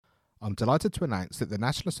I'm delighted to announce that the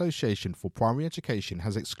National Association for Primary Education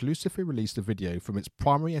has exclusively released a video from its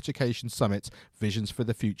Primary Education Summit, Visions for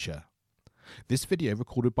the Future. This video,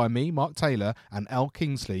 recorded by me, Mark Taylor, and Elle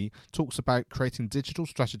Kingsley, talks about creating digital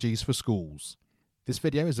strategies for schools. This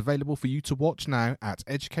video is available for you to watch now at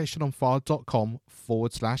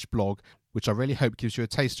educationonfire.com/blog, which I really hope gives you a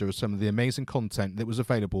taster of some of the amazing content that was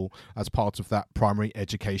available as part of that Primary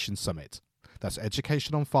Education Summit. That's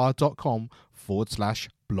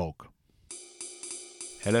educationonfire.com/blog.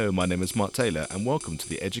 Hello, my name is Mark Taylor, and welcome to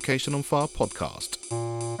the Education on Fire podcast.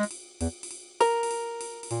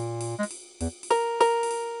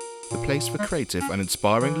 The place for creative and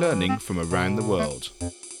inspiring learning from around the world.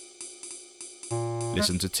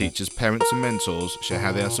 Listen to teachers, parents and mentors share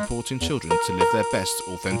how they are supporting children to live their best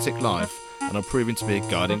authentic life and are proving to be a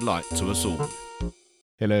guiding light to us all.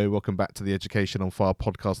 Hello, welcome back to the Education on Fire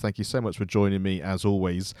podcast. Thank you so much for joining me as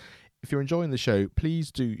always. If you're enjoying the show,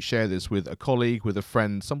 please do share this with a colleague, with a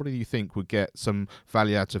friend, somebody you think would get some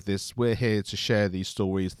value out of this. We're here to share these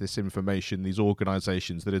stories, this information, these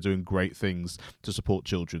organisations that are doing great things to support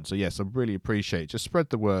children. So yes, I really appreciate it. Just spread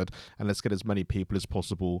the word and let's get as many people as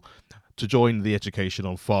possible to join the Education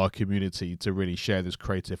on Fire community to really share this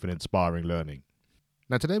creative and inspiring learning.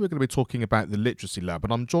 Now today we're going to be talking about the Literacy Lab,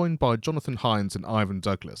 and I'm joined by Jonathan Hines and Ivan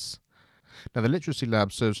Douglas. Now, the Literacy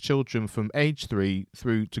Lab serves children from age 3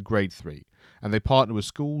 through to grade 3, and they partner with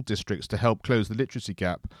school districts to help close the literacy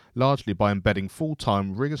gap, largely by embedding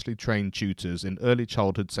full-time, rigorously trained tutors in early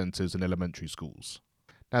childhood centres and elementary schools.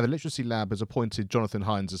 Now, the Literacy Lab has appointed Jonathan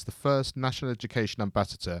Hines as the first National Education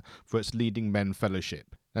Ambassador for its Leading Men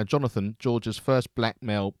Fellowship. Now, Jonathan, Georgia's first black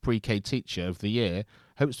male pre-K teacher of the year,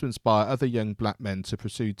 hopes to inspire other young black men to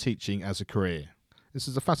pursue teaching as a career. This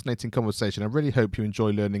is a fascinating conversation. I really hope you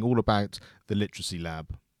enjoy learning all about the Literacy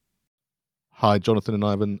Lab. Hi, Jonathan and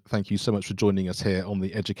Ivan. Thank you so much for joining us here on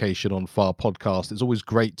the Education on Fire podcast. It's always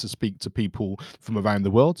great to speak to people from around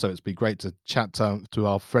the world, so it's been great to chat to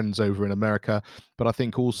our friends over in America. But I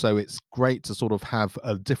think also it's great to sort of have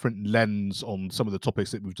a different lens on some of the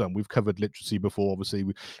topics that we've done. We've covered literacy before, obviously.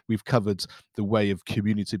 We've covered the way of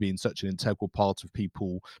community being such an integral part of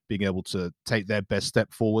people being able to take their best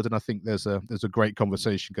step forward. And I think there's a great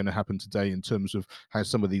conversation going to happen today in terms of how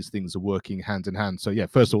some of these things are working hand in hand. So yeah,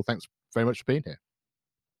 first of all, thanks very much for being here.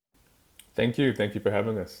 Thank you. Thank you for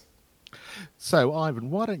having us. So,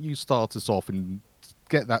 Ivan, why don't you start us off and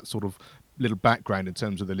get that sort of little background in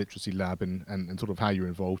terms of the Literacy Lab and sort of how you're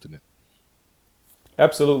involved in it?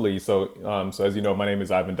 Absolutely. So as you know, my name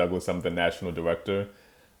is Ivan Douglas. I'm the National Director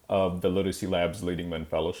of the Literacy Lab's Leading Men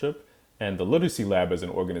Fellowship. And the Literacy Lab as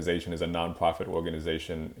an organization is a nonprofit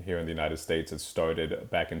organization here in the United States. It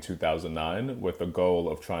started back in 2009 with the goal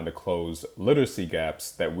of trying to close literacy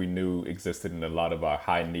gaps that we knew existed in a lot of our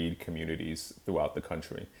high need communities throughout the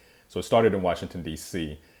country. So it started in Washington,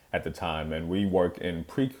 D.C. at the time, and we work in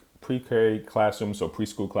pre-K classrooms, so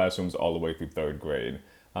preschool classrooms all the way through third grade.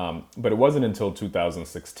 But it wasn't until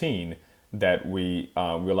 2016 that we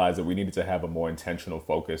realized that we needed to have a more intentional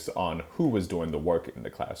focus on who was doing the work in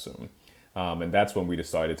the classroom. And that's when we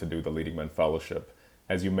decided to do the Leading Men Fellowship.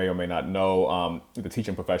 As you may or may not know, the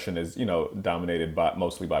teaching profession is, dominated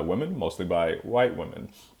mostly by women, mostly by white women.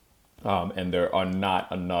 And there are not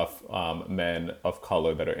enough men of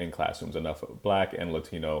color that are in classrooms, enough Black and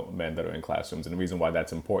Latino men that are in classrooms. And the reason why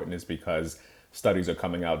that's important is because studies are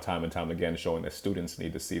coming out time and time again showing that students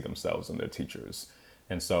need to see themselves in their teachers.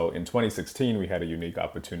 And so in 2016, we had a unique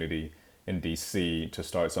opportunity in DC to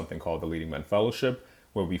start something called the Leading Men Fellowship,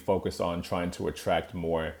 where we focus on trying to attract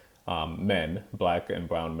more men, Black and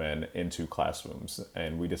brown men, into classrooms.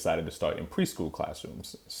 And we decided to start in preschool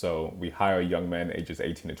classrooms. So we hire young men ages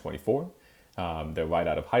 18 to 24. They're right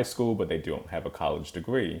out of high school, but they don't have a college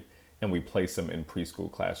degree. And we place them in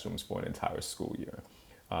preschool classrooms for an entire school year.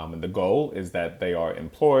 And the goal is that they are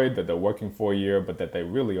employed, that they're working for a year, but that they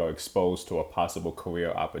really are exposed to a possible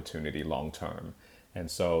career opportunity long term.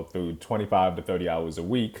 And so through 25 to 30 hours a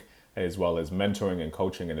week, as well as mentoring and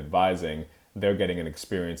coaching and advising, they're getting an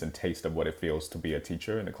experience and taste of what it feels to be a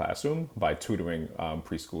teacher in the classroom by tutoring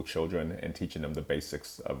preschool children and teaching them the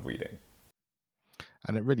basics of reading.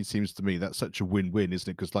 And it really seems to me that's such a win-win, isn't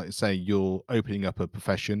it? Because like I say, you're opening up a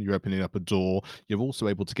profession, you're opening up a door, you're also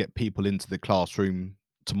able to get people into the classroom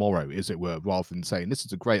tomorrow, as it were, rather than saying this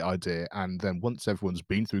is a great idea, and then once everyone's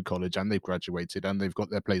been through college and they've graduated and they've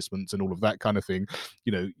got their placements and all of that kind of thing,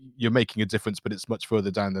 you're making a difference, but it's much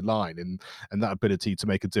further down the line. And that ability to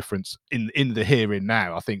make a difference in the here and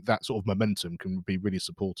now, I think that sort of momentum can be really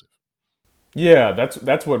supportive. Yeah,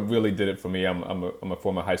 that's what really did it for me. I'm a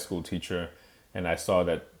former high school teacher, And I saw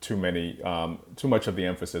that too much of the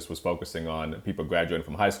emphasis was focusing on people graduating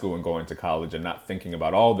from high school and going to college, and not thinking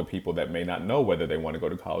about all the people that may not know whether they want to go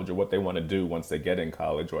to college or what they want to do once they get in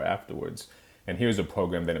college or afterwards. And here's a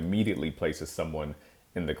program that immediately places someone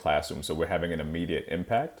in the classroom, so we're having an immediate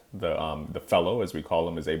impact. The fellow, as we call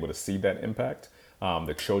him, is able to see that impact.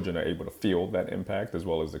 The children are able to feel that impact, as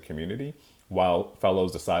well as the community, while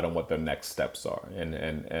fellows decide on what their next steps are.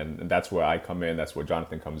 And that's where I come in. That's where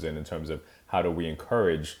Jonathan comes in terms of how do we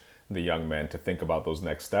encourage the young men to think about those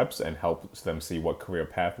next steps and help them see what career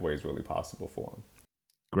pathway is really possible for them.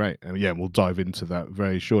 Great. And yeah, we'll dive into that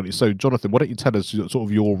very shortly. So, Jonathan, why don't you tell us sort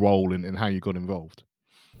of your role and how you got involved?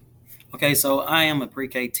 Okay, so I am a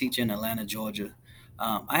pre-K teacher in Atlanta, Georgia.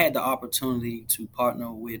 I had the opportunity to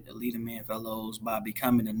partner with Leading Men Fellows by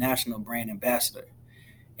becoming the national brand ambassador.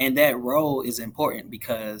 And that role is important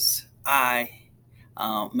because I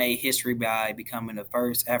made history by becoming the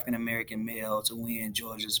first African American male to win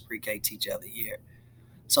Georgia's pre-K Teacher of the Year.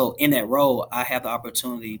 So in that role, I have the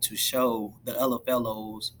opportunity to show the other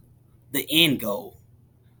fellows the end goal.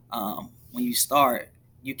 When you start,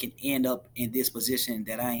 you can end up in this position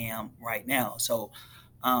that I am right now. So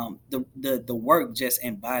the work just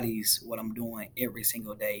embodies what I'm doing every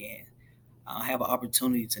single day, and I have an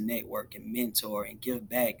opportunity to network and mentor and give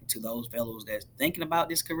back to those fellows that's thinking about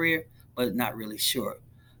this career but not really sure.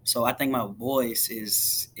 So I think my voice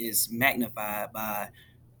is magnified by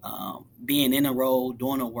being in a role,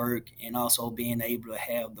 doing the work, and also being able to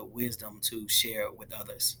have the wisdom to share with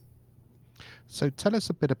others. So, tell us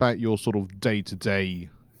a bit about your sort of day to day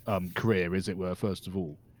career, as it were, first of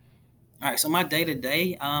all. All right, so my day to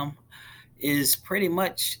day is pretty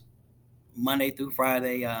much Monday through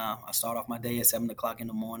Friday. I start off my day at 7 o'clock in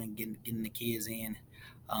the morning, getting the kids in,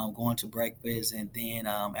 going to breakfast, and then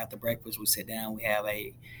after breakfast, we sit down. We have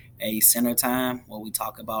a center time where we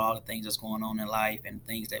talk about all the things that's going on in life and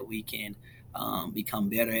things that we can become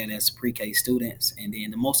better at as pre-K students. And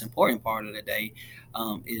then the most important part of the day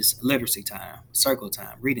is literacy time, circle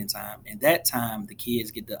time, reading time. And that time, the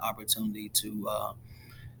kids get the opportunity to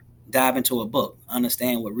dive into a book,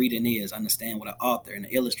 understand what reading is, understand what an author and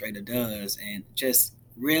an illustrator does, and just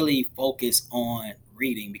really focus on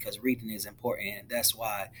reading because reading is important. And that's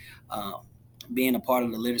why being a part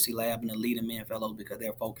of the Literacy Lab and the Leading Men Fellows, because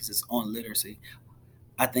their focus is on literacy,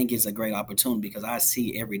 I think it's a great opportunity because I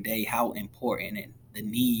see every day how important and the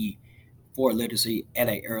need for literacy at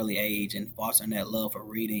an early age and fostering that love for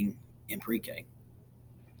reading in pre-K.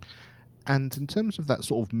 And in terms of that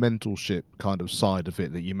sort of mentorship kind of side of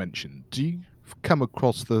it that you mentioned, do you come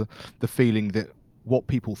across the feeling that what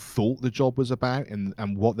people thought the job was about and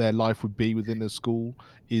what their life would be within a school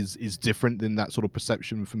is different than that sort of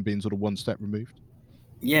perception from being sort of one step removed?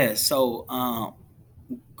 Yeah, so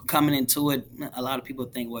coming into it, a lot of people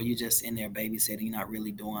think, well, you're just in there babysitting, you're not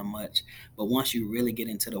really doing much. But once you really get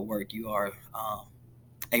into the work, you are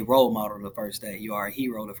a role model the first day. You are a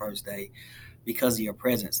hero the first day because of your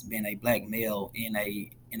presence. Being a black male in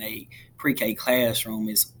a pre-K classroom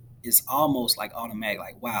is almost like automatic.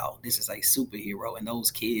 Like, wow, this is a superhero. And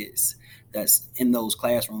those kids that's in those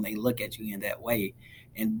classrooms, they look at you in that way.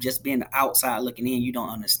 And just being outside looking in, you don't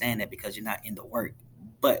understand that because you're not in the work.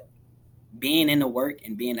 But being in the work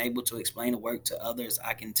and being able to explain the work to others,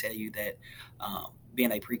 I can tell you that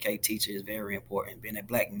being a pre-K teacher is very important. Being a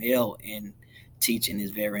black male in teaching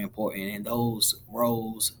is very important, and those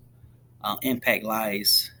roles impact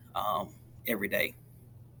lives every day.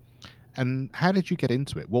 And how did you get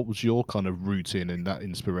into it? What was your kind of routine and that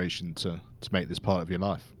inspiration to make this part of your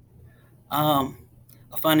life? Um,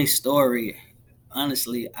 a funny story.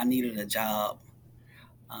 Honestly, I needed a job.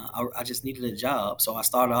 I just needed a job, so I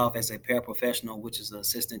started off as a paraprofessional, which is an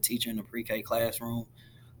assistant teacher in the pre-K classroom.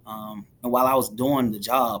 And while I was doing the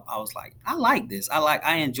job, I was like, I like this.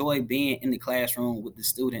 I enjoy being in the classroom with the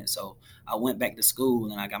students. So I went back to school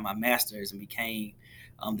and I got my master's and became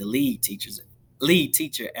the lead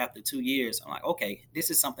teacher after 2 years. I'm like, okay, this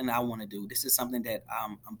is something that I want to do. This is something that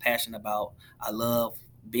I'm passionate about. I love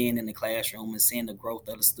being in the classroom and seeing the growth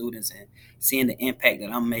of the students and seeing the impact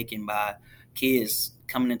that I'm making by kids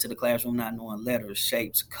coming into the classroom not knowing letters,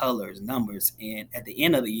 shapes, colors, numbers. And at the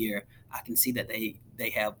end of the year, I can see that they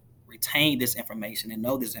have retained this information and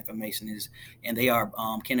know this information is, and they are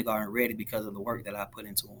kindergarten ready because of the work that I put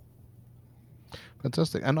into them.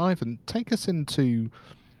 Fantastic. And Ivan, take us into,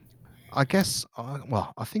 I guess,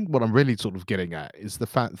 well, I think what I'm really sort of getting at is the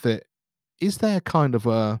fact that is there kind of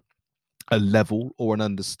a level or an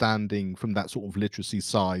understanding from that sort of literacy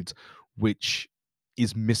side which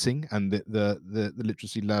is missing and that the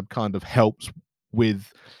literacy lab kind of helps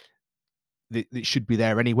with it should be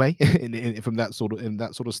there anyway from that sort of in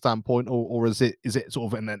that sort of standpoint, or is it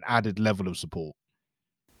sort of an added level of support?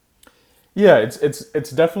 Yeah,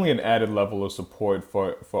 it's definitely an added level of support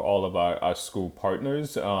for all of our school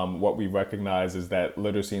partners. What we recognize is that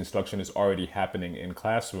literacy instruction is already happening in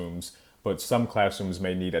classrooms, but some classrooms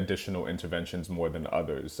may need additional interventions more than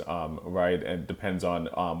others, right? And it depends on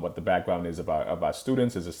what the background is of our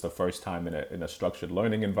students. Is this the first time in a structured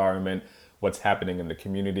learning environment? What's happening in the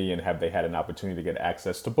community, and have they had an opportunity to get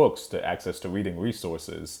access to books, to access to reading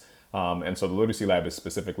resources? And so the Literacy Lab is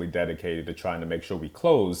specifically dedicated to trying to make sure we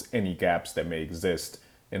close any gaps that may exist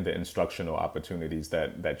in the instructional opportunities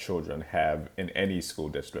that children have in any school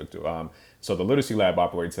district. So the Literacy Lab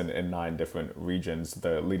operates in 9 different regions.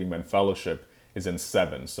 The Leading Men Fellowship is in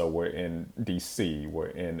 7. So we're in DC, we're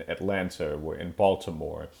in Atlanta, we're in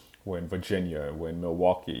Baltimore, we're in Virginia, we're in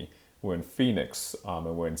Milwaukee, we're in Phoenix, and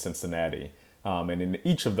we're in Cincinnati. And in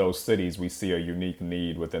each of those cities, we see a unique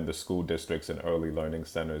need within the school districts and early learning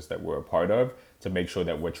centers that we're a part of to make sure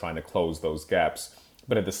that we're trying to close those gaps.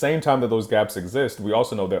 But at the same time that those gaps exist, we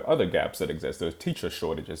also know there are other gaps that exist. There's teacher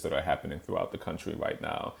shortages that are happening throughout the country right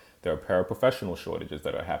now. There are paraprofessional shortages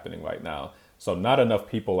that are happening right now. So not enough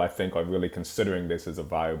people, I think, are really considering this as a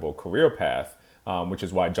viable career path, which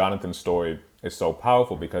is why Jonathan's story is so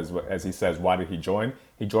powerful because, as he says, why did he join?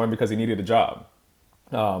 He joined because he needed a job.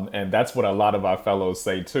 And that's what a lot of our fellows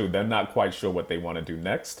say too. They're not quite sure what they want to do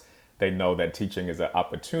next. They know that teaching is an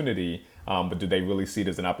opportunity, but do they really see it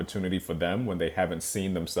as an opportunity for them when they haven't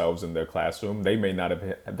seen themselves in their classroom? They may not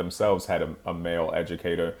have themselves had a male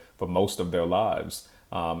educator for most of their lives.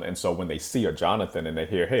 And so when they see a Jonathan and they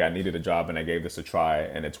hear, hey, I needed a job and I gave this a try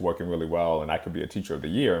and it's working really well and I could be a teacher of the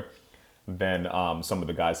year, then some of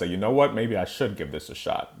the guys say, you know what, maybe I should give this a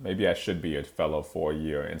shot. Maybe I should be a fellow for a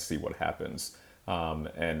year and see what happens.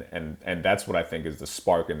 And that's what I think is the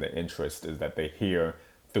spark and the interest, is that they hear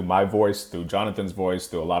through my voice, through Jonathan's voice,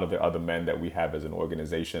 through a lot of the other men that we have as an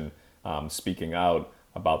organization speaking out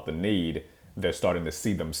about the need. They're starting to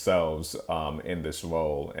see themselves in this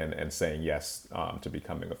role and saying yes to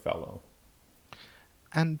becoming a fellow.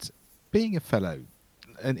 And being a fellow,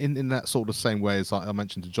 and in that sort of same way as I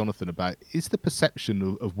mentioned to Jonathan about, is the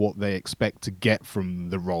perception of what they expect to get from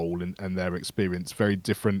the role and their experience very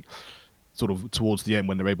different sort of towards the end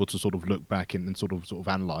when they're able to sort of look back and sort of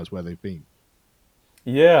analyze where they've been?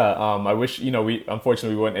 Yeah, I wish, we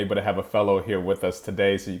unfortunately we weren't able to have a fellow here with us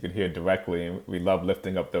today so you could hear directly, and we love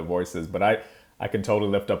lifting up their voices. But I can totally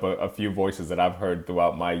lift up a few voices that I've heard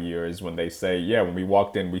throughout my years when they say, yeah, when we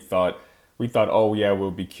walked in, we thought, oh yeah, we'll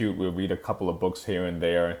be cute, we'll read a couple of books here and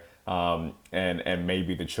there, and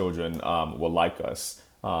maybe the children will like us.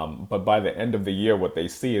 But by the end of the year, what they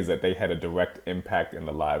see is that they had a direct impact in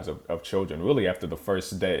the lives of children, really after the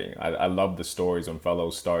first day. I love the stories when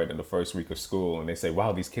fellows start in the first week of school and they say,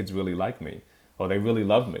 wow, these kids really like me, or they really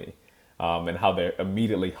love me, and how they're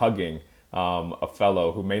immediately hugging a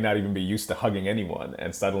fellow who may not even be used to hugging anyone.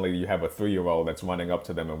 And suddenly you have a 3-year-old that's running up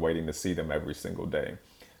to them and waiting to see them every single day.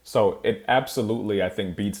 So it absolutely, I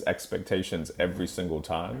think, beats expectations every single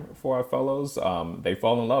time for our fellows. They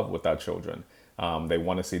fall in love with our children. They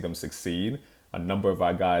want to see them succeed. A number of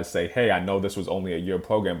our guys say, hey, I know this was only a year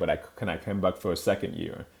program, but can I come back for a second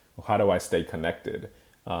year? How do I stay connected?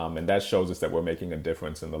 And that shows us that we're making a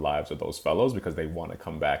difference in the lives of those fellows because they want to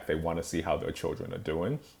come back. They want to see how their children are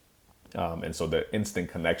doing. And so the instant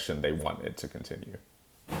connection, they want it to continue.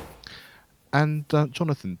 And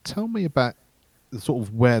Jonathan, tell me about sort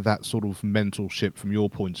of where that sort of mentorship from your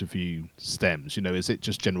point of view stems. Is it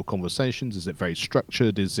just general conversations? Is it very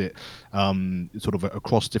structured? Is it sort of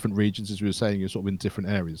across different regions, as we were saying, you're sort of in different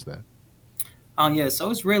areas there? Yeah,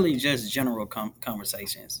 so it's really just general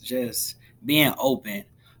conversations, just being open,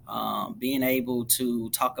 being able to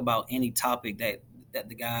talk about any topic that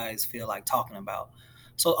the guys feel like talking about.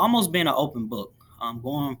 So almost being an open book,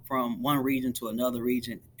 going from one region to another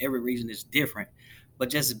region. Every region is different, but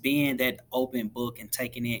just being that open book and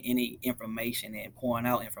taking in any information and pouring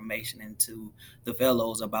out information into the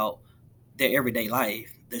fellows about their everyday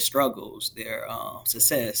life, their struggles, their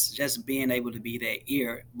success, just being able to be that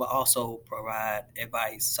ear, but also provide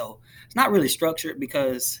advice. So it's not really structured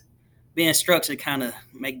because being structured kind of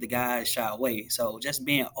make the guys shy away. So just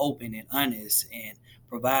being open and honest and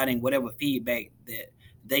providing whatever feedback that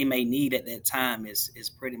they may need at that time is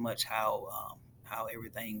pretty much how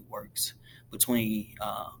everything works between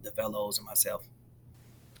the fellows and myself.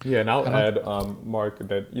 Yeah, and I'll And add, Mark,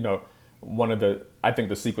 that I think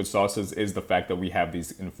the secret sauce is the fact that we have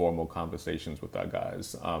these informal conversations with our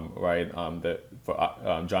guys, right?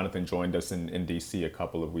 Jonathan joined us in DC a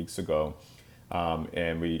couple of weeks ago,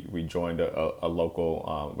 and we joined a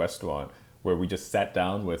local restaurant where we just sat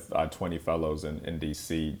down with 20 fellows in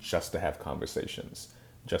DC just to have conversations,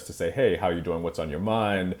 just to say, hey, how are you doing? What's on your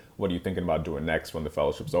mind? What are you thinking about doing next when the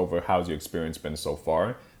fellowship's over? How's your experience been so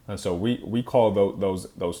far? And so we call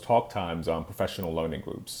those talk times professional learning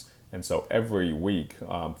groups. And so every week,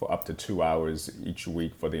 for up to 2 hours each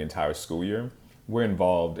week for the entire school year, we're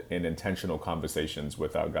involved in intentional conversations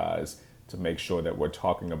with our guys to make sure that we're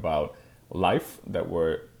talking about life, that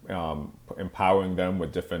we're empowering them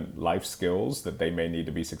with different life skills that they may need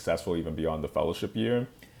to be successful even beyond the fellowship year.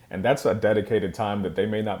 And that's a dedicated time that they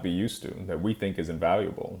may not be used to, that we think is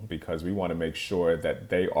invaluable, because we want to make sure that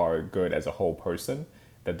they are good as a whole person,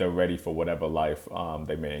 that they're ready for whatever life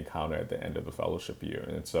they may encounter at the end of the fellowship year.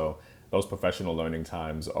 And so those professional learning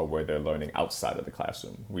times are where they're learning outside of the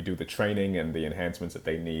classroom. We do the training and the enhancements that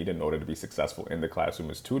they need in order to be successful in the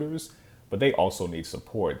classroom as tutors, but they also need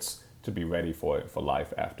supports to be ready for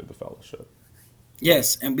life after the fellowship.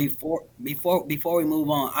 Yes, and before we move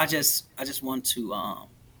on, I just want to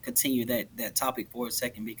continue that topic for a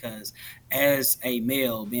second, because as a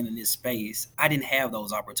male being in this space, I didn't have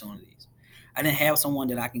those opportunities. I didn't have someone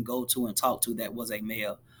that I can go to and talk to that was a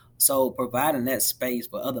male. So providing that space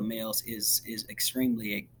for other males is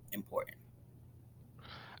extremely important.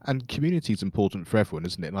 And community is important for everyone,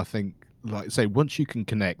 isn't it? And I think, like I say, once you can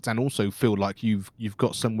connect and also feel like you've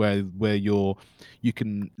got somewhere where you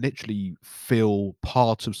can literally feel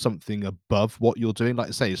part of something above what you're doing. Like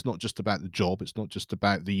I say, it's not just about the job, it's not just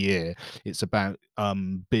about the year, it's about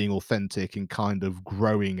being authentic and kind of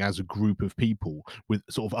growing as a group of people with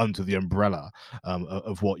sort of under the umbrella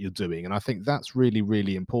of what you're doing. And I think that's really,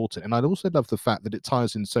 really important. And I'd also love the fact that it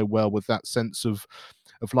ties in so well with that sense of,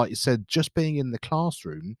 like you said, just being in the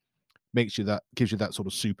classroom makes you that gives you that sort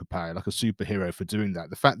of superpower, like a superhero for doing that.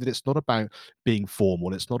 The fact that it's not about being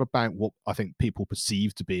formal, it's not about what I think people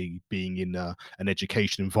perceive to be being in an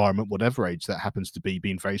education environment, whatever age that happens to be,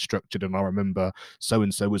 being very structured. And I remember so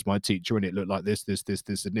and so was my teacher, and it looked like this,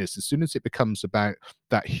 and this. As soon as it becomes about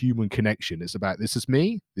that human connection, it's about this is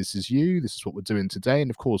me, this is you, this is what we're doing today.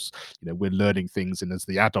 And of course, we're learning things, and as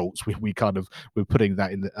the adults, we kind of we're putting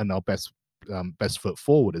that in our best foot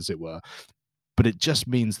forward, as it were. But it just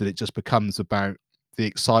means that it just becomes about the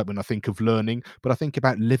excitement, I think, of learning, but I think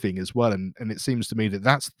about living as well. And it seems to me that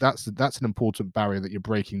that's an important barrier that you're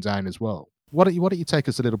breaking down as well. Why don't you take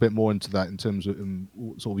us a little bit more into that in terms of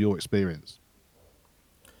sort of your experience?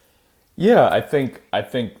 Yeah, I think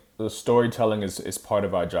the storytelling is part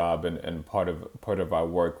of our job, and part of our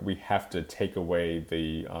work. We have to take away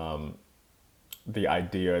the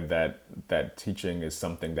idea that teaching is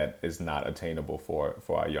something that is not attainable for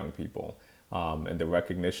our young people, and the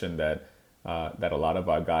recognition that a lot of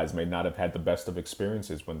our guys may not have had the best of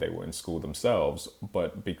experiences when they were in school themselves,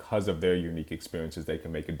 but because of their unique experiences, they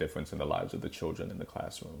can make a difference in the lives of the children in the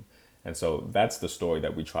classroom. And so that's the story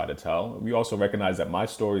that we try to tell. We also recognize that my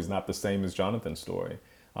story is not the same as Jonathan's story.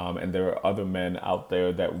 And there are other men out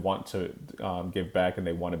there that want to give back, and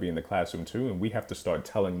they want to be in the classroom too. And we have to start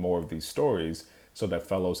telling more of these stories so that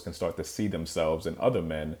fellows can start to see themselves in other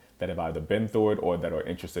men that have either been through it or that are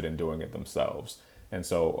interested in doing it themselves. And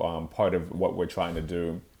so part of what we're trying to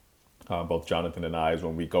do, both Jonathan and I, is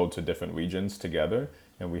when we go to different regions together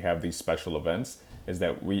and we have these special events, is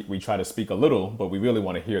that we try to speak a little, but we really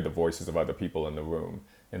want to hear the voices of other people in the room.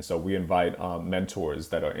 And so we invite mentors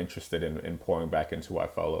that are interested in pouring back into our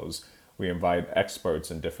fellows. We invite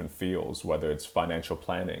experts in different fields, whether it's financial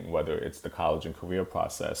planning, whether it's the college and career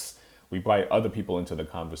process. We invite other people into the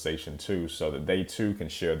conversation too, so that they too can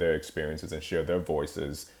share their experiences and share their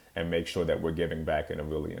voices and make sure that we're giving back in a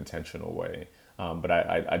really intentional way. But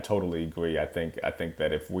I totally agree. I think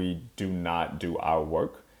that if we do not do our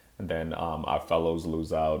work, then our fellows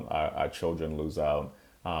lose out, our children lose out,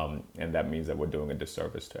 and that means that we're doing a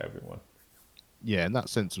disservice to everyone. Yeah, in that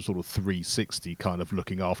sense of sort of 360 kind of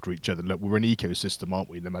looking after each other. Look, we're an ecosystem, aren't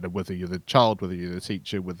we? No matter whether you're the child, whether you're the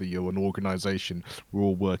teacher, whether you're an organization, we're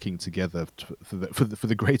all working together for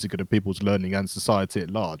the greater good of people's learning and society at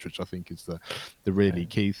large, which I think is the really Right.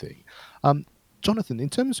 key thing. Um, Jonathan, in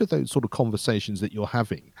terms of those sort of conversations that you're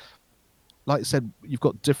having, like I said, you've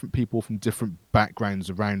got different people from different backgrounds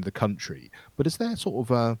around the country, but is there sort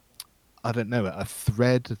of I don't know, a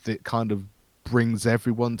thread that kind of brings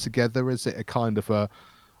everyone together? Is it a kind of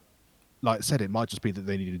like I said, it might just be that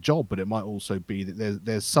they need a job, but it might also be that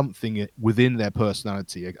there's something within their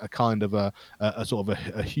personality, a kind of a sort of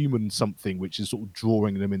a human something which is sort of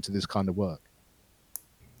drawing them into this kind of work.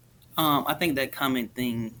 I think that common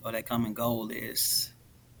thing or that common goal is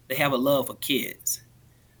they have a love for kids.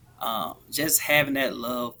 Just having that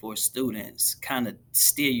love for students kind of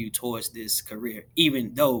steer you towards this career,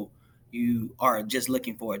 even though you are just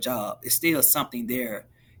looking for a job. It's still something there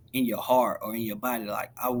in your heart or in your body,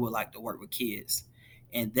 like I would like to work with kids,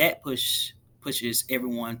 and that pushes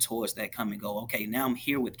everyone towards that come and go. Okay, now I'm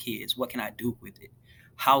here with kids. What can I do with it?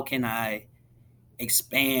 How can I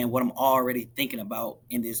expand what I'm already thinking about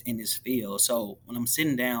in this field? So when I'm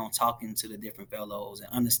sitting down talking to the different fellows and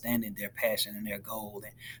understanding their passion and their goal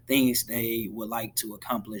and things they would like to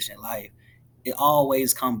accomplish in life, it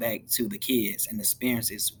always come back to the kids and the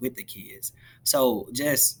experiences with the kids. So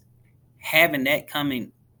just having that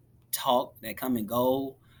coming talk, that coming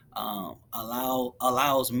goal,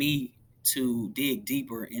 allows me to dig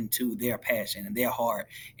deeper into their passion and their heart,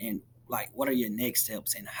 and like what are your next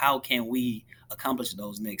steps and how can we accomplish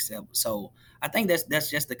those next steps. So I think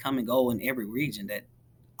that's just the common goal in every region, that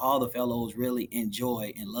all the fellows really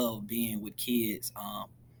enjoy and love being with kids,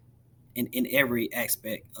 in every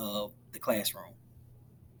aspect of the classroom.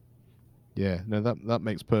 Yeah, no, that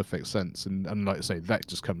makes perfect sense, and like I say, that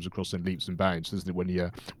just comes across in leaps and bounds, doesn't it? When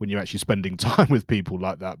you're actually spending time with people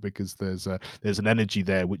like that, because there's an energy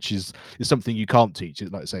there which is something you can't teach.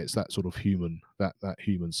 It, like I say, it's that sort of human, that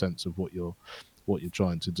human sense of what you're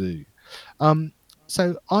trying to do. Um,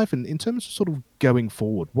 so Ivan, in terms of sort of going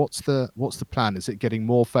forward, what's the plan? Is it getting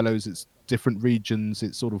more fellows? It's different regions.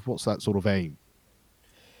 It's sort of what's that sort of aim?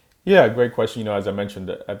 Yeah, great question. As I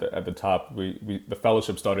mentioned at the top, the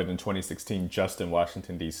fellowship started in 2016 just in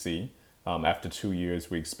Washington D.C. After 2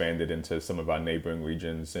 years, we expanded into some of our neighboring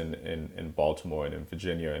regions in Baltimore and in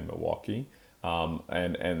Virginia and Milwaukee.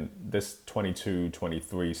 And this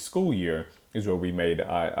 22-23 school year is where we made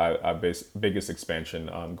our biggest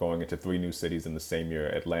expansion, going into three new cities in the same year: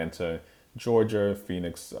 Atlanta, Georgia,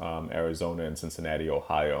 Phoenix, Arizona, and Cincinnati,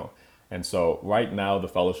 Ohio. And so right now the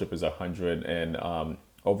fellowship is 100 and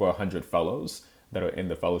over 100 fellows that are in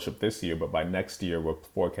the fellowship this year, but by next year we're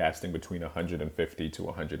forecasting between 150 to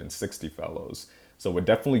 160 fellows. So we're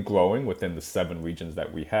definitely growing within the 7 regions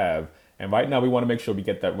that we have. And right now we want to make sure we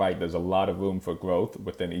get that right. There's a lot of room for growth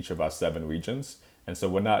within each of our 7 regions. And so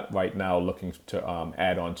we're not right now looking to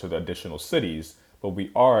add on to the additional cities, but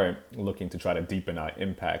we are looking to try to deepen our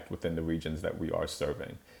impact within the regions that we are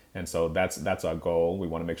serving. And so that's our goal. We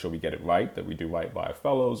want to make sure we get it right, that we do right by our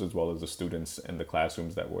fellows as well as the students in the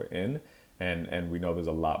classrooms that we're in. And we know there's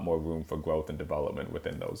a lot more room for growth and development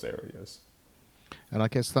within those areas. And I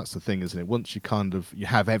guess that's the thing, isn't it? Once you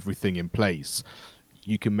have everything in place,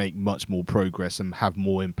 you can make much more progress and have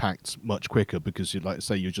more impact much quicker, because you, like I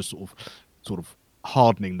say, you're just sort of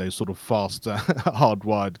hardening those sort of fast,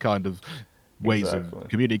 hardwired kind of ways of Exactly.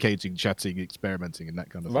 communicating, chatting, experimenting, and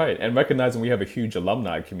that kind of thing. Right, and recognizing we have a huge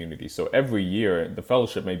alumni community. So every year, the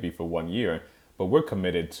fellowship may be for 1 year, but we're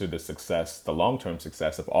committed to the success, the long term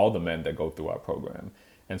success of all the men that go through our program.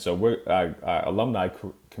 And so our alumni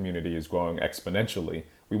community is growing exponentially.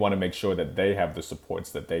 We want to make sure that they have the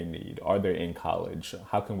supports that they need. Are they in college?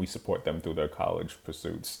 How can we support them through their college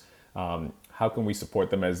pursuits? How can we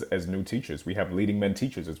support them as new teachers? We have leading men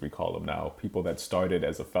teachers, as we call them now, people that started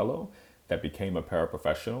as a fellow, that became a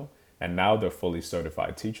paraprofessional, and now they're fully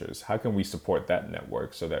certified teachers. How can we support that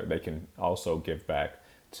network so that they can also give back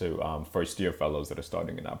to first year fellows that are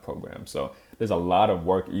starting in our program? So there's a lot of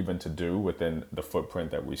work even to do within the footprint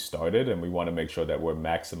that we started, and we want to make sure that we're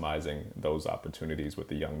maximizing those opportunities with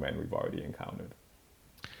the young men we've already encountered.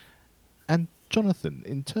 And Jonathan,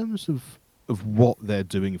 in terms of what they're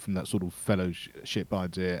doing from that sort of fellowship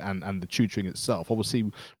idea and the tutoring itself,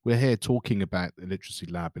 obviously we're here talking about the literacy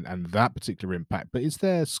lab and that particular impact, but is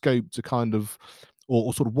there scope to kind of,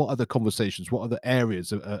 or sort of what other conversations, what other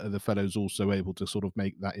areas are the fellows also able to sort of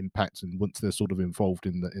make that impact, and once they're sort of involved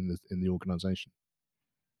in the organization?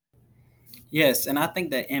 Yes, and I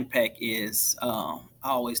think that impact is, I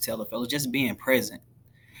always tell the fellows, just being present.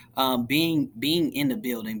 Being in the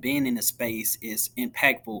building, being in the space is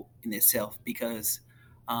impactful in itself, because,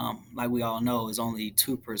 like we all know, is only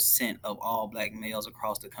 2% of all Black males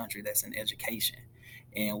across the country that's in education,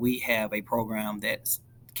 and we have a program that's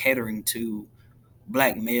catering to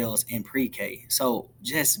Black males in pre-K. So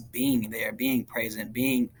just being there, being present,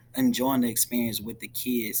 being enjoying the experience with the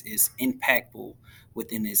kids is impactful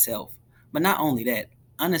within itself. But not only that,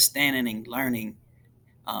 understanding and learning,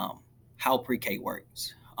 um, how pre-K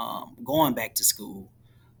works, going back to school,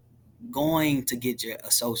 going to get your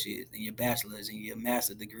associates and your bachelor's and your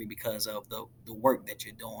master's degree because of the work that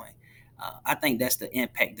you're doing. I think that's the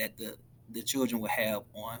impact that the children will have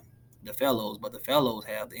on the fellows, but the fellows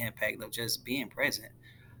have the impact of just being present,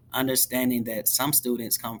 understanding that some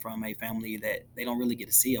students come from a family that they don't really get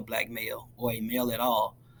to see a Black male or a male at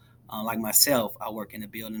all. Like myself, I work in a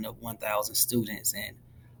building of 1,000 students, and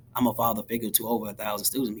I'm a father figure to over 1,000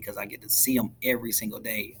 students because I get to see them every single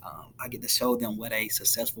day. I get to show them what a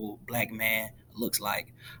successful Black man looks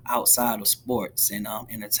like outside of sports and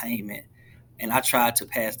entertainment. And I try to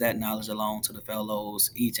pass that knowledge along to the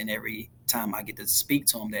fellows each and every time I get to speak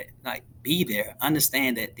to them. That, like, be there,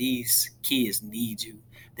 understand that these kids need you,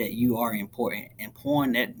 that you are important, and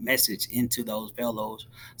pouring that message into those fellows.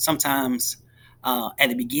 Sometimes at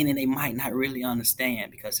the beginning, they might not really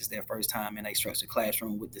understand because it's their first time in a structured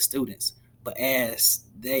classroom with the students. But as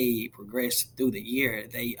they progress through the year,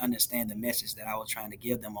 they understand the message that I was trying to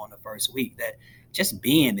give them on the first week. That just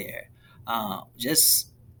being there, just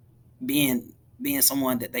being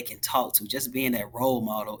someone that they can talk to, just being that role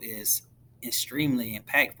model is extremely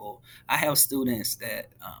impactful. I have students that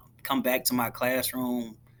come back to my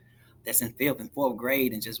classroom that's in fifth and fourth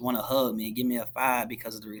grade and just want to hug me and give me a five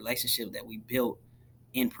because of the relationship that we built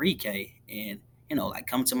in pre-K. And like,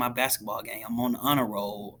 come to my basketball game, I'm on the honor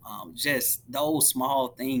roll. Just those small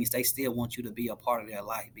things, they still want you to be a part of their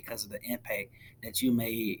life because of the impact that you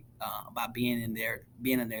made by being in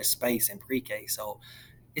their space in pre-K. So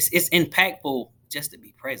it's impactful just to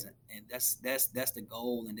be present, and that's the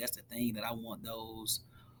goal, and that's the thing that I want those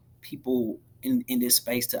people in this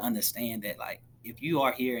space to understand, that, like, if you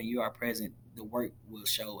are here and you are present, the work will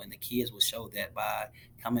show, and the kids will show that by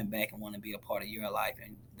coming back and want to be a part of your life,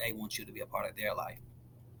 and they want you to be a part of their life.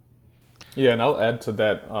 Yeah, and I'll add to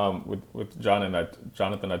that with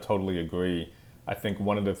Jonathan. I totally agree. I think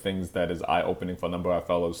one of the things that is eye opening for a number of our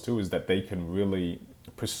fellows too is that they can really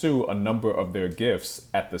pursue a number of their gifts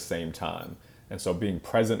at the same time. And so being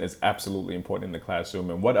present is absolutely important in the classroom.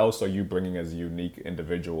 And what else are you bringing as a unique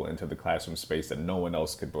individual into the classroom space that no one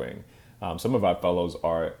else could bring? Some of our fellows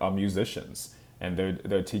are musicians, and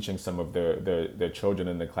they're teaching some of their children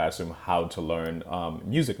in the classroom how to learn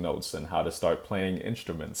music notes and how to start playing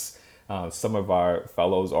instruments. Some of our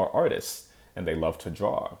fellows are artists, and they love to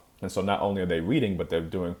draw. And so not only are they reading, but they're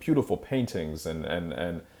doing beautiful paintings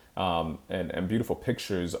and beautiful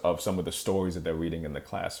pictures of some of the stories that they're reading in the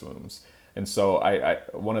classrooms. And so I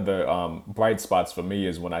one of the bright spots for me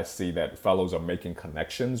is when I see that fellows are making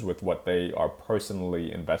connections with what they are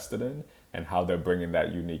personally invested in and how they're bringing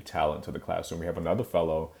that unique talent to the classroom. We have another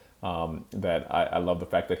fellow that I love the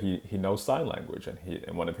fact that he knows sign language,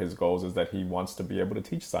 and one of his goals is that he wants to be able to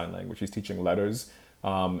teach sign language. He's teaching letters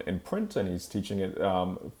in print, and he's teaching it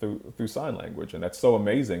through sign language, and that's so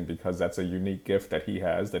amazing because that's a unique gift that he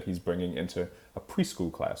has that he's bringing into a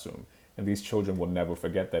preschool classroom. And these children will never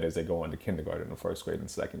forget that as they go on to kindergarten and first grade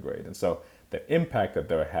and second grade. And so the impact that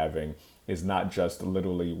they're having is not just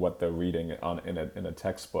literally what they're reading in a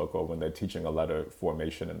textbook or when they're teaching a letter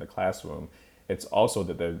formation in the classroom. It's also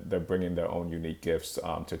that they're bringing their own unique gifts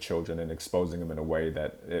to children and exposing them in a way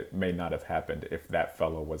that it may not have happened if that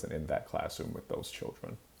fellow wasn't in that classroom with those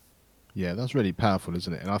children. Yeah, that's really powerful,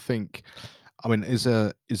 isn't it? And I think, I mean, as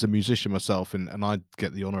a musician myself, and I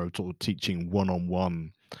get the honor of sort of teaching one on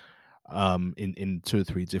one in two or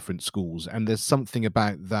three different schools, and there's something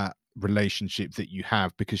about that relationship that you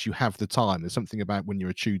have because you have the time. There's something about when you're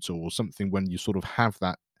a tutor or something when you sort of have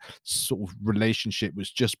that sort of relationship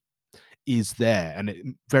which just is there, and it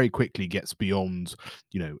very quickly gets beyond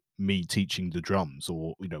me teaching the drums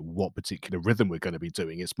or what particular rhythm we're going to be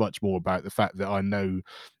doing. It's much more about the fact that I know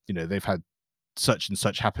they've had such and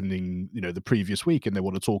such happening the previous week, and they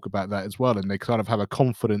want to talk about that as well, and they kind of have a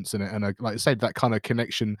confidence in it, and like I said, that kind of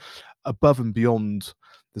connection above and beyond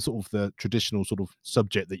the sort of the traditional sort of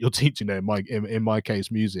subject that you're teaching there, in my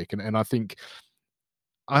case, music. And I think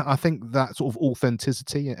I think that sort of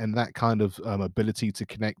authenticity and that kind of ability to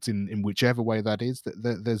connect in whichever way that is,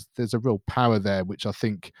 there's a real power there, which I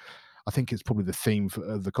think it's probably the theme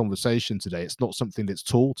of the conversation today. It's not something that's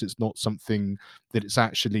taught. It's not something that it's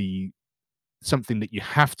actually something that you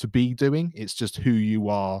have to be doing. It's just who you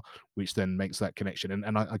are, which then makes that connection.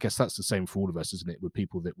 And I guess that's the same for all of us, isn't it? With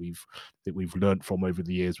people that we've learned from over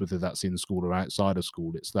the years, whether that's in school or outside of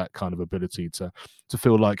school. It's that kind of ability to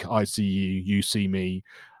feel like I see you, you see me,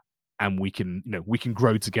 and we can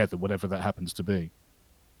grow together, whatever that happens to be.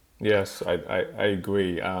 Yes, I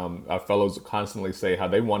agree. Our fellows constantly say how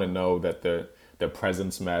they want to know that their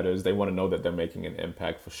presence matters. They want to know that they're making an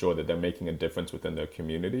impact for sure, that they're making a difference within their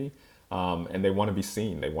community, and they want to be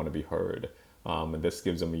seen. They want to be heard, and this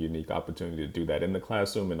gives them a unique opportunity to do that in the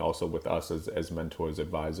classroom and also with us as mentors,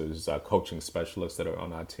 advisors, coaching specialists that are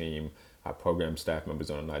on our team, our program staff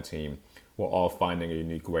members on our team. We're all finding a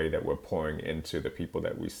unique way that we're pouring into the people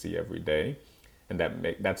that we see every day, and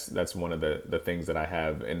that's one of the things that I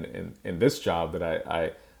have in this job that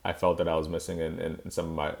I felt that I was missing in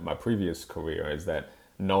some of my previous career, is that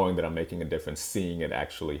knowing that I'm making a difference, seeing it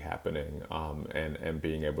actually happening, and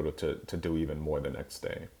being able to do even more the next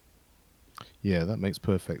day. Yeah, that makes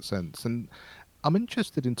perfect sense. And I'm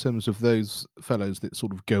interested in terms of those fellows that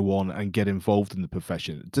sort of go on and get involved in the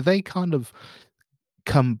profession. Do they kind of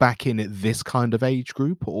come back in at this kind of age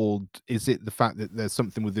group, or is it the fact that there's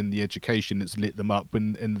something within the education that's lit them up,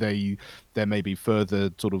 and they're maybe further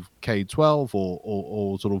sort of K-12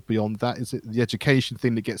 or sort of beyond that? Is it the education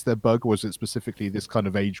thing that gets their bug, or is it specifically this kind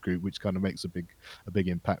of age group which kind of makes a big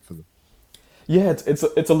impact for them? Yeah, it's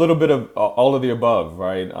a little bit of all of the above,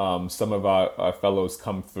 right? Some of our fellows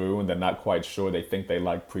come through and they're not quite sure. They think they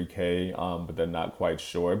like pre-K, but they're not quite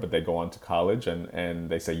sure. But they go on to college and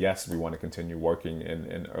they say, yes, we want to continue working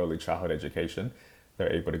in early childhood education.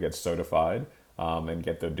 They're able to get certified, and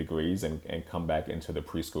get their degrees and come back into the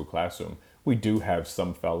preschool classroom. We do have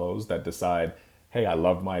some fellows that decide, hey, I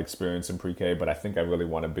love my experience in pre-K, but I think I really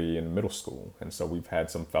want to be in middle school. And so we've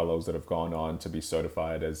had some fellows that have gone on to be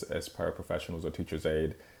certified as paraprofessionals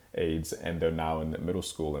or aides, and they're now in the middle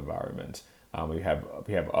school environment. We have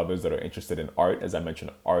others that are interested in art, as I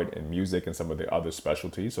mentioned, art and music and some of the other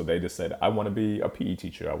specialties. So they just said, I want to be a PE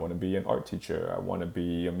teacher, I want to be an art teacher, I want to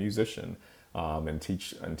be a musician, and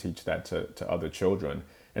teach that to other children.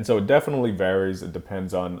 And so it definitely varies. It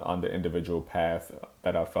depends on the individual path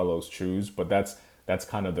that our fellows choose, but that's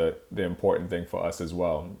kind of the important thing for us as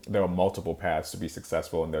well. There are multiple paths to be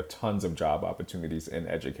successful, and there are tons of job opportunities in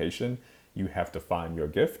education. You have to find your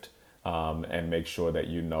gift, and make sure that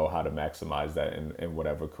you know how to maximize that in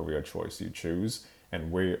whatever career choice you choose.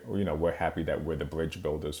 And we're happy that we're the bridge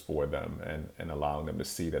builders for them, and allowing them to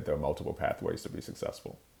see that there are multiple pathways to be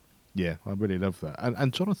successful. Yeah, I really love that.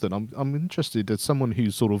 And Jonathan, I'm interested as someone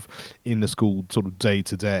who's sort of in the school sort of day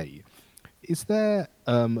to day. Is there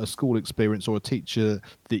a school experience or a teacher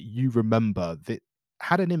that you remember that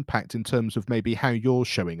had an impact in terms of maybe how you're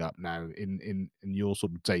showing up now in your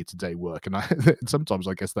sort of day to day work? And sometimes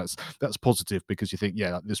I guess that's positive because you think,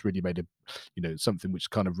 yeah, this really made something which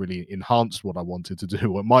kind of really enhanced what I wanted to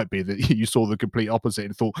do. Or it might be that you saw the complete opposite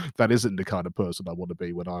and thought that isn't the kind of person I want to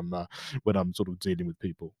be when I'm sort of dealing with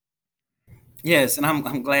people. Yes, and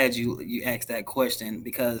I'm glad you asked that question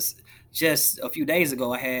because just a few days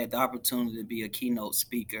ago I had the opportunity to be a keynote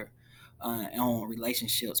speaker on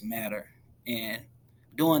relationships matter, and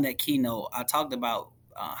during that keynote I talked about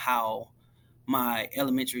how my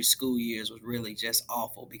elementary school years was really just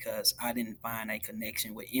awful because I didn't find a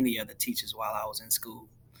connection with any of the teachers while I was in school.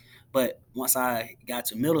 But once I got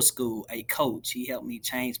to middle school, a coach, he helped me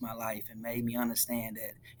change my life and made me understand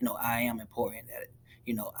that, I am important, that,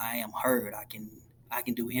 I am heard. I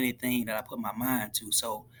can do anything that I put my mind to.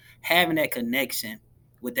 So having that connection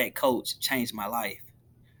with that coach changed my life.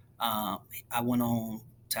 I went on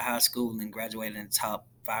to high school and graduated in the top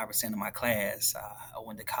 5% of my class. I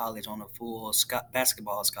went to college on a full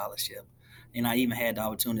basketball scholarship. And I even had the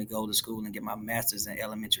opportunity to go to school and get my master's in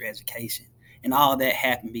elementary education. And all that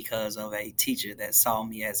happened because of a teacher that saw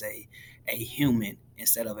me as a human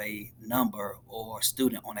instead of a number or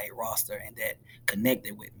student on a roster, and that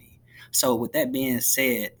connected with me. So, with that being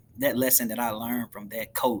said, that lesson that I learned from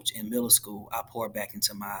that coach in middle school, I pour back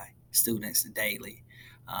into my students daily.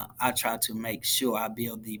 I try to make sure I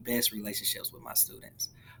build the best relationships with my students.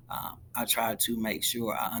 I try to make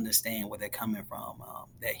sure I understand where they're coming from,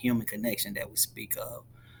 that human connection that we speak of,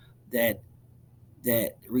 that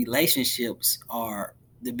relationships are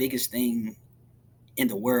the biggest thing in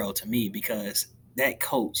the world to me because that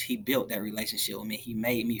coach, he built that relationship with me. He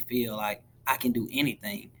made me feel like I can do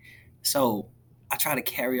anything. So I try to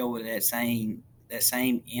carry over that same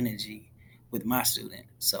energy with my student.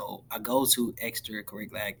 So I go to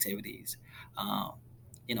extracurricular activities. Um,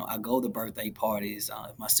 I go to birthday parties.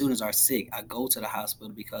 If my students are sick, I go to the hospital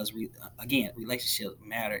because again, relationships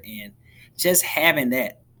matter. And just having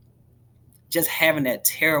that, just having that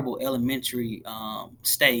terrible elementary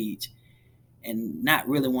stage and not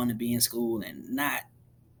really wanting to be in school and not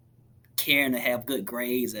caring to have good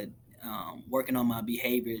grades and working on my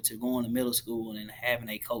behavior to going to middle school and having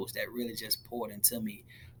a coach that really just poured into me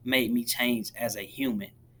made me change as a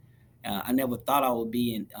human. I never thought I would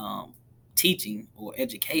be in teaching or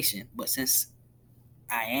education, but since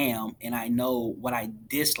I am and I know what I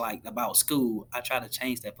disliked about school, I try to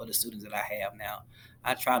change that for the students that I have now.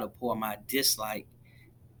 I try to pour my dislike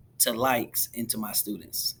to likes into my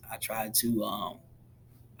students. I try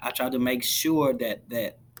to make sure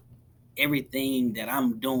that everything that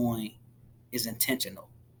I'm doing is intentional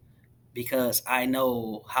because I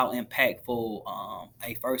know how impactful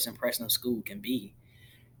a first impression of school can be.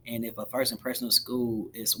 And if a first impression of school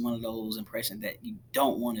is one of those impressions that you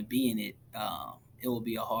don't want to be in it, it will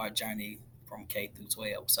be a hard journey from K through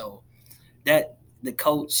 12. So that the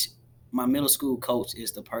coach, my middle school coach,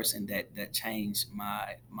 is the person that changed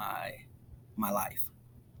my life.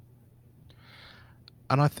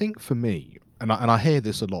 And I think for me, and I hear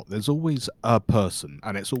this a lot, there's always a person,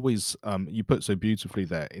 and it's always, you put so beautifully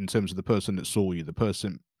there in terms of the person that saw you, the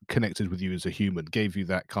person connected with you as a human, gave you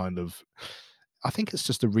that kind of, I think it's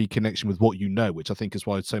just a reconnection with what you know, which I think is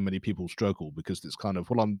why so many people struggle, because it's kind of,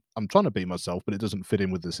 well, I'm trying to be myself, but it doesn't fit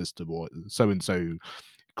in with the system, or so and so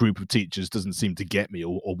group of teachers doesn't seem to get me,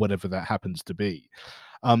 or whatever that happens to be.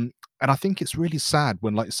 Um, and I think it's really sad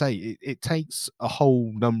when, like, say, it takes a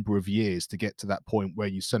whole number of years to get to that point where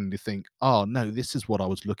you suddenly think, oh, no, this is what I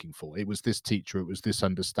was looking for. It was this teacher, it was this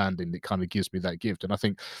understanding that kind of gives me that gift. And I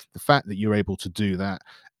think the fact that you're able to do that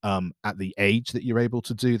at the age that you're able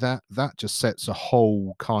to do that, that just sets a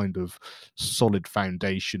whole kind of solid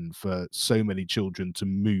foundation for so many children to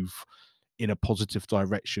move in a positive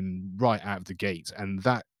direction right out of the gate. And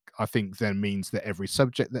that, I think, then means that every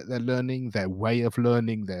subject that they're learning, their way of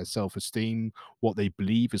learning, their self-esteem, what they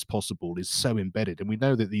believe is possible is so embedded. And we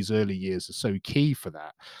know that these early years are so key for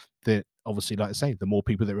that, that obviously, like I say, the more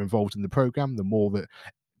people that are involved in the program, the more that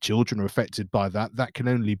children are affected by that. That can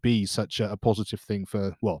only be such a positive thing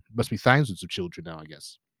for, well, must be thousands of children now, I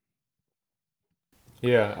guess.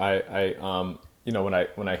 Yeah,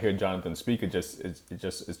 when I hear Jonathan speak, it's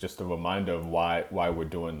just a reminder of why we're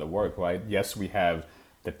doing the work, right? Yes, we have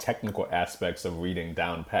the technical aspects of reading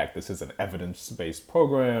down pat. This is an evidence-based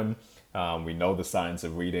program. We know the science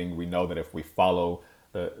of reading. We know that if we follow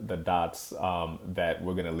the dots, that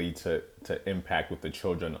we're going to lead to impact with the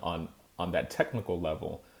children on that technical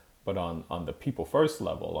level. But on the people first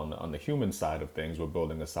level, on the human side of things, we're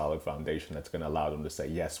building a solid foundation that's going to allow them to say,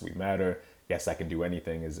 yes, we matter. Yes, I can do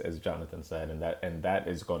anything, as Jonathan said, and that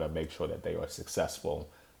is going to make sure that they are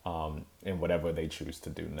successful in whatever they choose to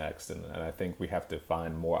do next. And I think we have to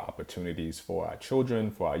find more opportunities for our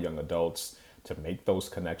children, for our young adults, to make those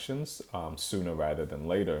connections sooner rather than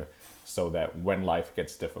later, so that when life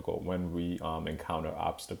gets difficult, when we encounter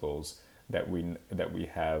obstacles, that we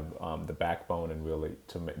have the backbone and really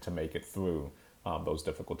to make it through those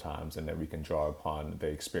difficult times, and that we can draw upon the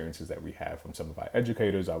experiences that we have from some of our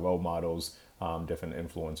educators, our role models, different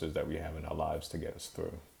influencers that we have in our lives to get us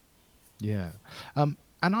through. Yeah.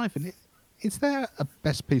 And Ivan, is there a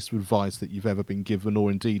best piece of advice that you've ever been given,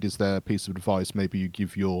 or indeed is there a piece of advice maybe you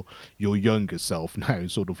give your younger self now,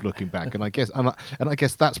 sort of looking back? And I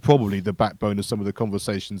guess that's probably the backbone of some of the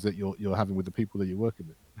conversations that you're having with the people that you're working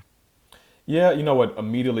with. Yeah, you know what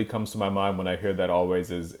immediately comes to my mind when I hear that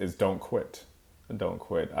always is don't quit. Don't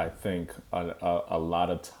quit. I think a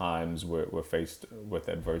lot of times we're faced with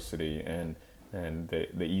adversity, and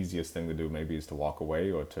the easiest thing to do maybe is to walk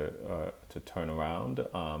away, or to turn around,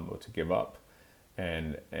 or to give up.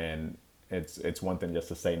 And it's one thing just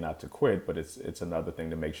to say not to quit, but it's another thing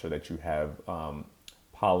to make sure that you have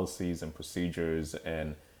policies and procedures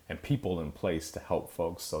and people in place to help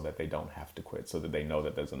folks so that they don't have to quit, so that they know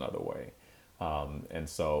that there's another way. And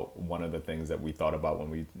so one of the things that we thought about when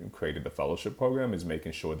we created the fellowship program is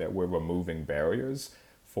making sure that we're removing barriers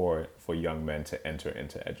for young men to enter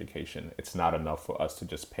into education. It's not enough for us to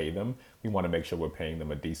just pay them. We want to make sure we're paying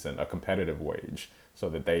them a competitive wage, so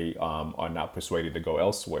that they are not persuaded to go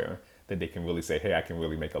elsewhere, that they can really say, hey, I can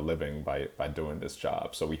really make a living by doing this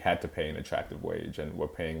job. So we had to pay an attractive wage, and we're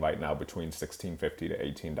paying right now between $16.50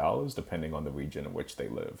 to $18, depending on the region in which they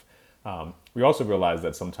live. We also realized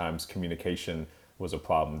that sometimes communication was a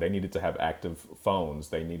problem. They needed to have active phones.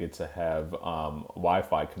 They needed to have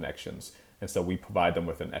Wi-Fi connections. And so we provide them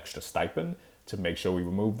with an extra stipend to make sure we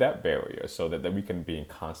remove that barrier, so that we can be in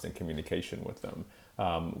constant communication with them.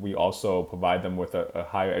 We also provide them with a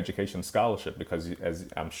higher education scholarship, because, as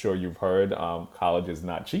I'm sure you've heard, college is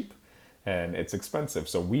not cheap and it's expensive.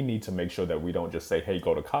 So we need to make sure that we don't just say, hey,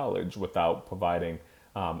 go to college, without providing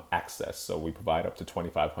access. So we provide up to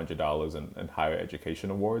 $2,500 in higher education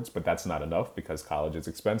awards, but that's not enough, because college is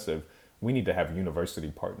expensive. We need to have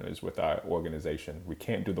university partners with our organization. We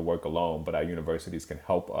can't do the work alone, but our universities can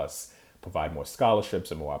help us provide more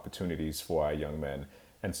scholarships and more opportunities for our young men.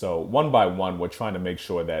 And so one by one, we're trying to make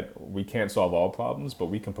sure that we can't solve all problems, but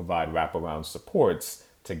we can provide wraparound supports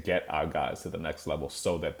to get our guys to the next level,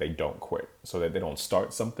 so that they don't quit, so that they don't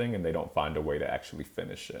start something and they don't find a way to actually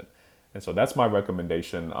finish it. And so that's my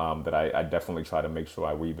recommendation, that I definitely try to make sure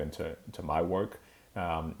I weave into my work.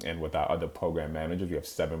 And with our other program managers, we have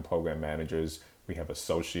 7 program managers, we have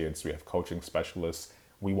associates, we have coaching specialists.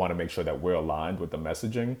 We want to make sure that we're aligned with the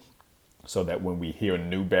messaging, so that when we hear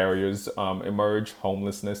new barriers emerge,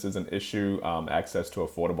 homelessness is an issue, access to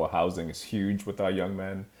affordable housing is huge with our young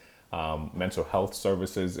men. Mental health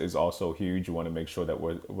services is also huge. You want to make sure that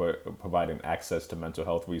we're providing access to mental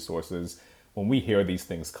health resources. When we hear these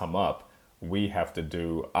things come up, we have to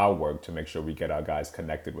do our work to make sure we get our guys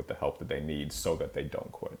connected with the help that they need so that they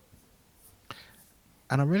don't quit.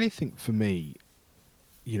 And I really think for me,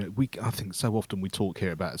 I think so often we talk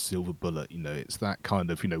here about a silver bullet. It's that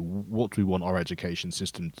kind of, what do we want our education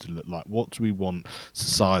system to look like? What do we want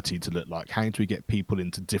society to look like? How do we get people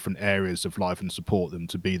into different areas of life and support them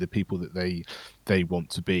to be the people that they want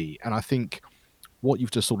to be? And I think what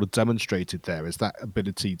you've just sort of demonstrated there is that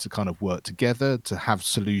ability to kind of work together, to have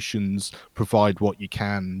solutions, provide what you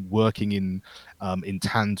can, working in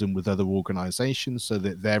tandem with other organizations so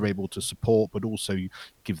that they're able to support, but also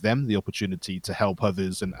give them the opportunity to help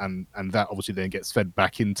others. And that obviously then gets fed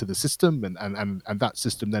back into the system. And that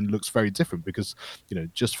system then looks very different because,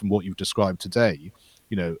 just from what you've described today,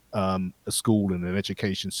 a school and an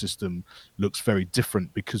education system looks very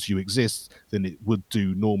different because you exist than it would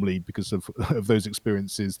do normally because of those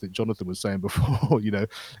experiences that Jonathan was saying before.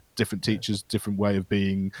 Different teachers, different way of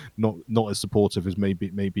being, not as supportive as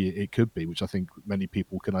maybe it could be, which I think many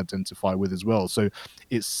people can identify with as well. So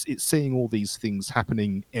it's seeing all these things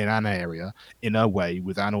happening in an area, in a way,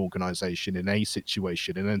 with an organization, in a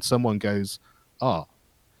situation, and then someone goes,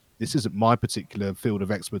 this isn't my particular field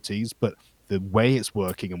of expertise, but the way it's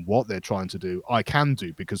working and what they're trying to do, I can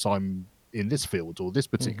do because I'm in this field or this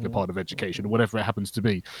particular part of education or whatever it happens to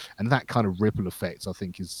be. And that kind of ripple effect, I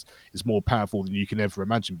think, is more powerful than you can ever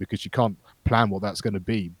imagine because you can't plan what that's going to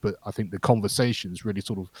be. But I think the conversations really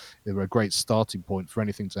sort of are a great starting point for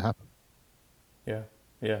anything to happen. Yeah,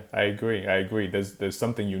 I agree. There's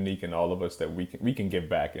something unique in all of us that we can give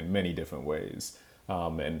back in many different ways.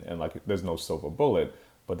 And like there's no silver bullet,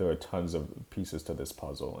 but there are tons of pieces to this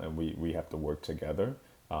puzzle, and we have to work together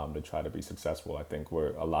to try to be successful. I think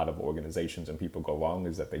where a lot of organizations and people go wrong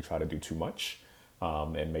is that they try to do too much,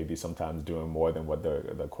 and maybe sometimes doing more than what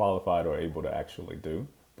they're qualified or able to actually do.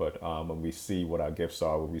 But when we see what our gifts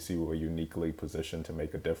are, when we see we're uniquely positioned to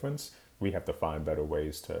make a difference, we have to find better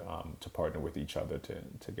ways to partner with each other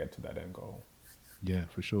to get to that end goal. Yeah,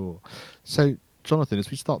 for sure. So, Jonathan, as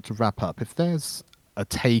we start to wrap up, if there's a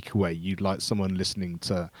takeaway you'd like someone listening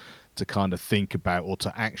to kind of think about or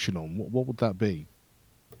to action on, what would that be?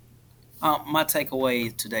 My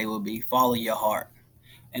takeaway today will be follow your heart.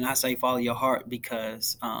 And I say follow your heart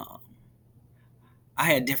because I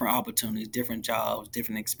had different opportunities, different jobs,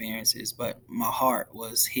 different experiences, but my heart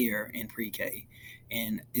was here in pre-K.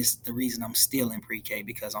 And it's the reason I'm still in pre-K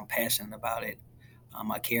because I'm passionate about it.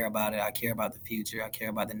 I care about it. I care about the future. I care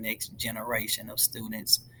about the next generation of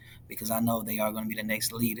students because I know they are going to be the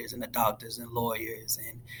next leaders and the doctors and lawyers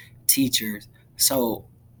and teachers. So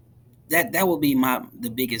that will be the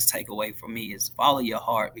biggest takeaway for me is follow your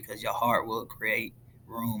heart because your heart will create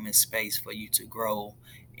room and space for you to grow.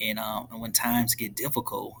 And when times get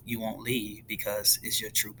difficult, you won't leave because it's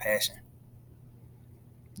your true passion.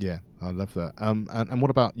 Yeah, I love that. And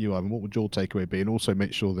what about you, Ivan? What would your takeaway be? And also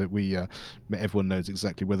make sure that everyone knows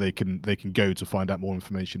exactly where they can go to find out more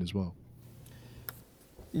information as well.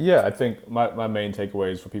 Yeah, I think my main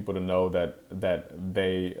takeaway is for people to know that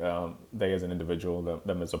they as an individual,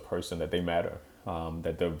 them as a person, that they matter,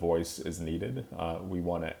 that their voice is needed. We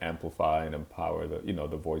want to amplify and empower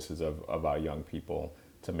the voices of our young people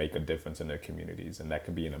to make a difference in their communities, and that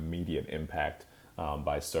can be an immediate impact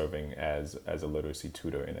by serving as a literacy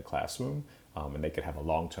tutor in a classroom, and they could have a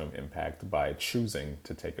long-term impact by choosing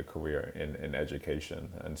to take a career in education.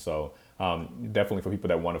 And so definitely for people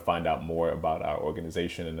that want to find out more about our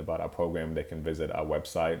organization and about our program, they can visit our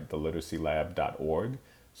website, theliteracylab.org.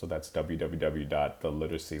 So that's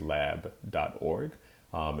www.theliteracylab.org.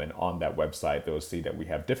 And on that website, they'll see that we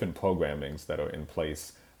have different programmings that are in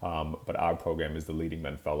place, but our program is the Leading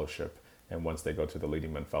Men Fellowship. And once they go to the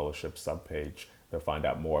Leading Men Fellowship subpage, they'll find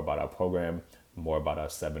out more about our program, more about our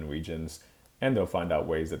 7 regions, and they'll find out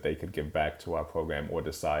ways that they could give back to our program or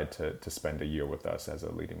decide to spend a year with us as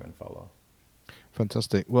a Leading Men Fellow.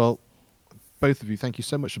 Fantastic. Well, both of you, thank you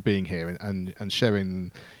so much for being here and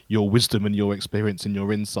sharing your wisdom and your experience and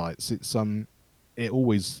your insights. It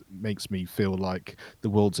always makes me feel like the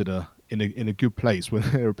world's in a good place when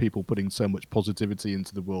there are people putting so much positivity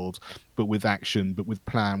into the world, but with action, but with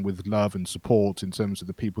plan, with love and support in terms of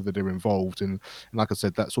the people that are involved. And like I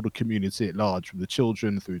said, that sort of community at large, from the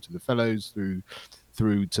children through to the fellows, through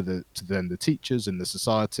to then the teachers and the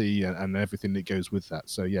society and everything that goes with that.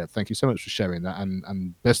 So yeah, thank you so much for sharing that,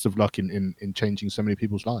 and best of luck in changing so many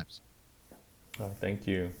people's lives. Thank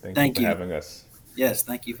you. Thank you for having us. Yes,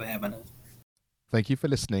 thank you for having us. Thank you for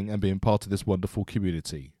listening and being part of this wonderful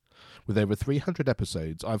community. With over 300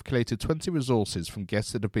 episodes, I've collated 20 resources from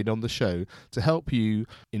guests that have been on the show to help you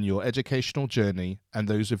in your educational journey and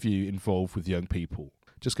those of you involved with young people.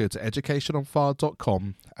 Just go to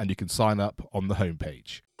educationonfire.com and you can sign up on the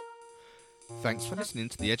homepage. Thanks for listening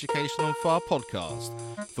to the Education on Fire podcast.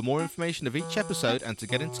 For more information of each episode and to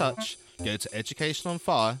get in touch, go to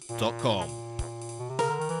educationonfire.com.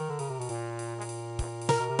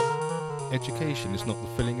 Education is not the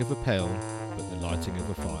filling of a pail, but the lighting of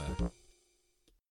a fire.